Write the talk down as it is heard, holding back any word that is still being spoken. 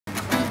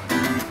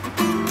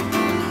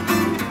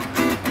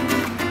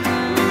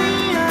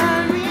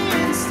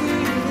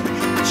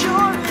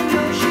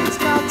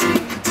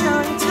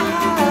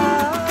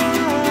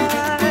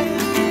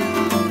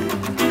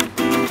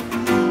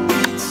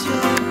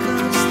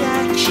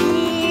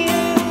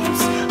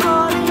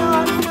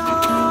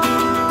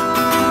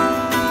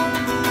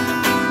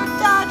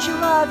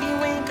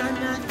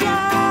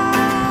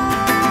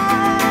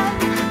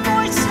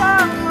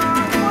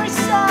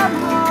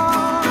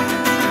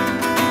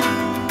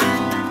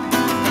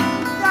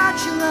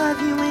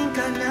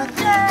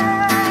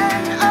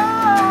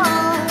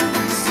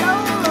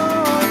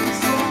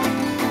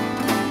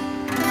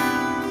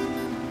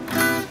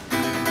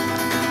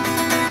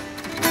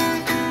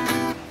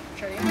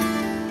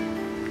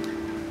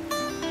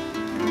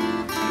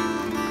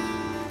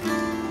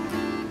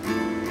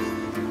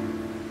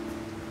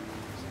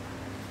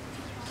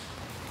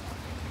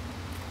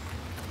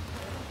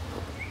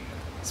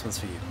This one's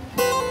for you.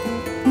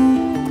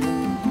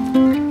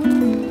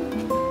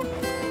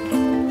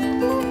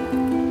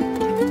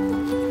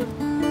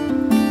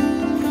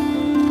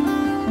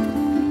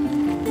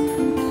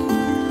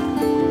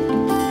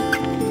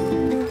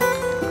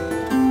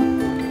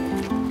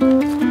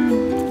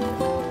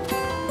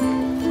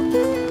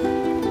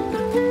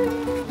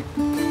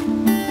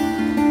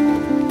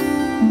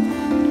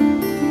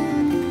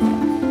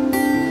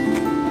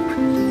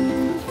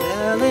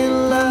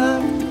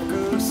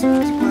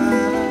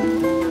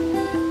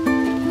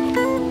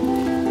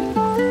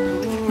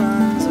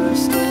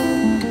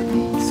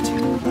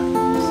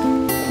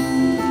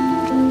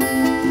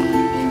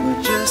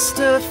 Just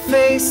a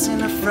face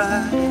in a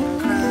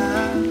frightened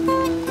crowd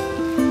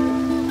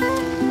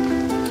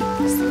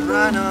as the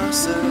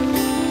rhinoceros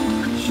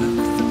shook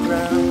the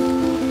ground.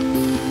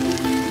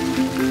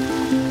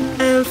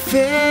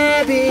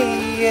 Amphibian,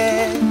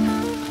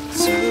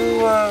 two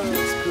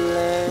worlds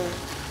blend.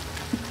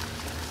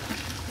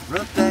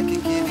 Rebecca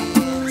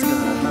Gideon's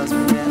got a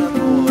husband and a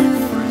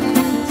boyfriend.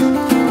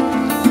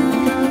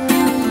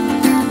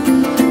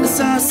 As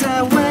I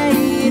sat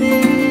waiting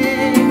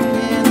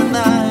in the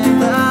night,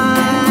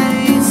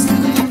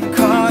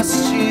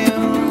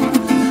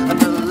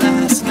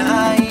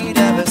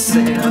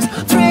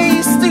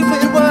 three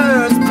stupid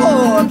words,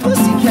 poor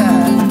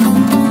pussycat.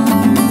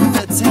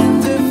 With a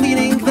tender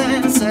feeling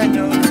glance that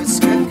no good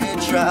script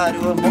could try to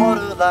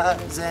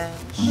immortalize, and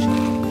she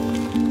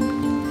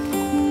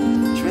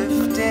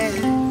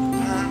drifted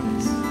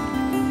past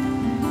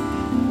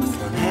with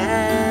one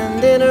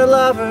hand in her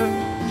lover,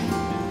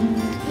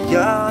 the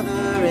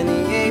other in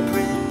the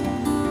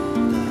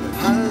apron that her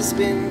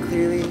husband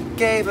clearly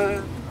gave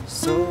her.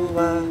 So I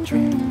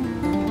dreamed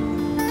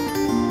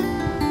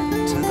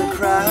to the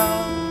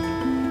crowd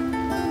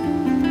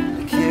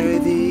to carry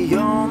the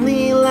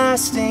only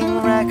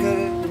lasting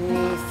record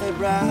beneath their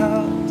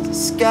brows, a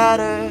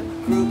scattered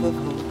group of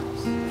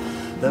hopes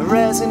that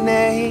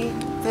resonate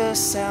the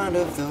sound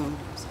of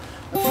those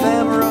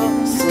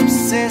ephemeral,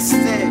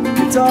 subsistent,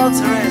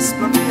 adulterous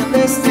but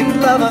realistic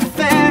love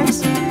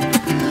affairs.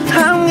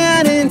 I'm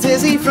getting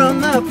dizzy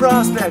from the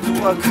prospect of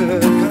what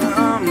could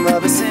come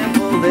of a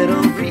simple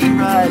little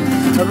rewrite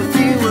of a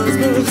few words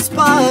through the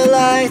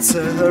spotlight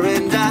to her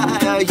and I.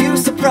 Are you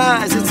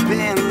surprised it's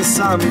been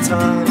some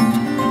time?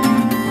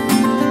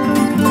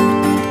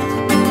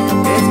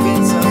 It's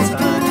been some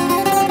time.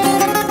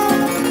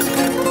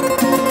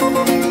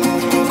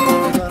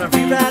 I'm gonna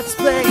rewrite this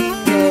play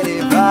and get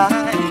it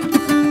right.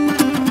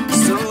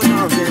 So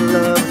young in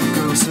love with the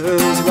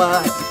grocer's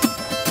wife.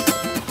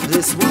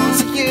 This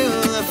one's you,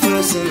 the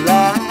first and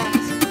last.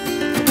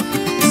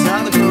 Now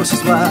the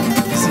grocer's wife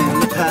is in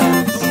the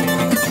past.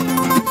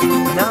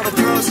 Now the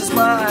grocer's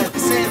wife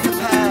is in the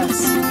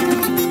past.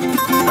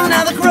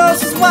 Now the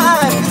grocer's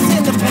wife